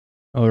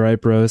All right,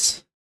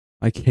 bros.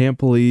 I can't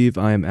believe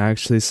I am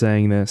actually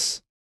saying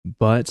this,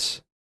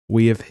 but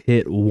we have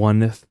hit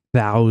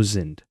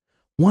 1,000.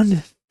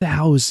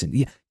 1,000.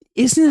 Yeah,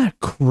 isn't that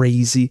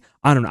crazy?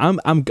 I don't know.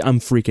 I'm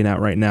freaking out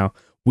right now.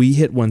 We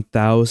hit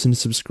 1,000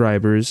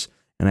 subscribers,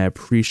 and I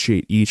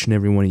appreciate each and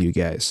every one of you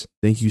guys.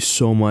 Thank you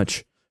so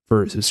much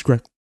for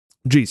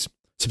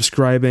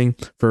subscribing,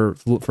 for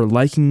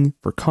liking,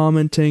 for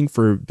commenting,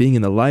 for being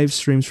in the live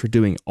streams, for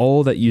doing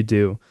all that you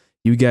do.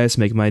 You guys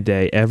make my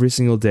day every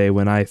single day.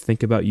 When I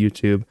think about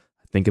YouTube,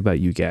 I think about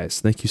you guys.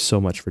 Thank you so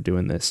much for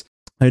doing this.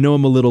 I know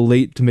I'm a little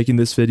late to making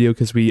this video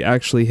because we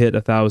actually hit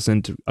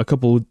 1,000 a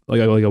couple like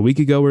a week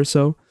ago or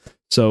so.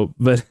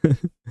 But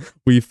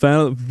we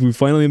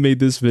finally made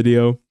this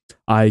video.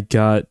 I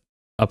got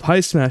a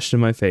pie smashed in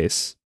my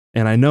face,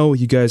 and I know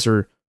you guys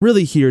are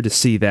really here to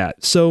see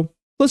that. So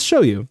let's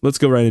show you. Let's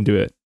go right into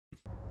it.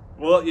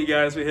 Well, you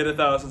guys, we hit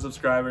 1,000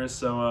 subscribers,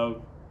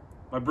 so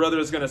my brother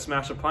is gonna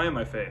smash a pie in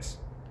my face.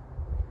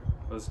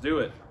 Let's do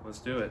it. Let's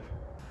do it.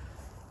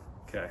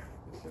 Okay.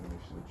 Just gotta make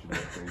sure that you do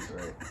your face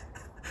right.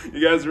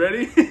 You guys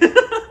ready?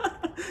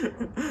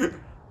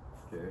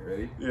 Okay,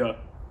 ready? Yeah.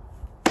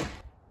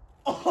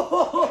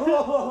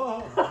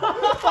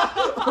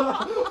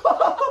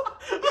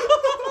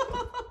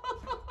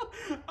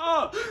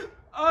 Oh,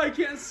 I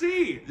can't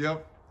see.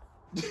 Yep.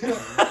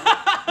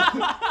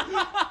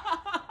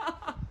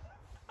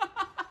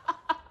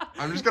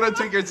 I'm just gonna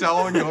take your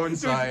towel and go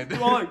inside.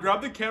 Come on,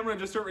 grab the camera and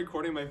just start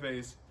recording my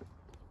face.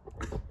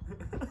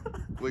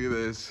 Look at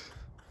this.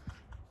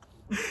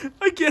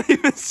 I can't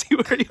even see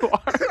where you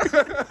are.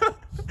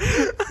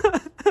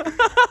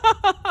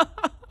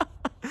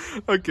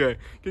 Okay,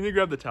 can you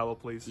grab the towel,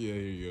 please? Yeah,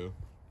 here you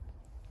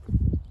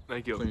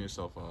Thank go. you. Clean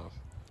yourself off.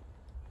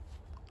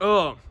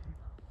 Oh,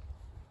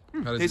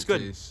 How does tastes it good.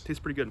 taste? Tastes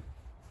pretty good.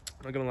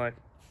 Not gonna lie.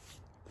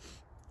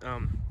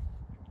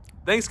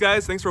 Thanks,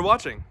 guys. Thanks for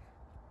watching.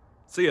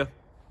 See ya.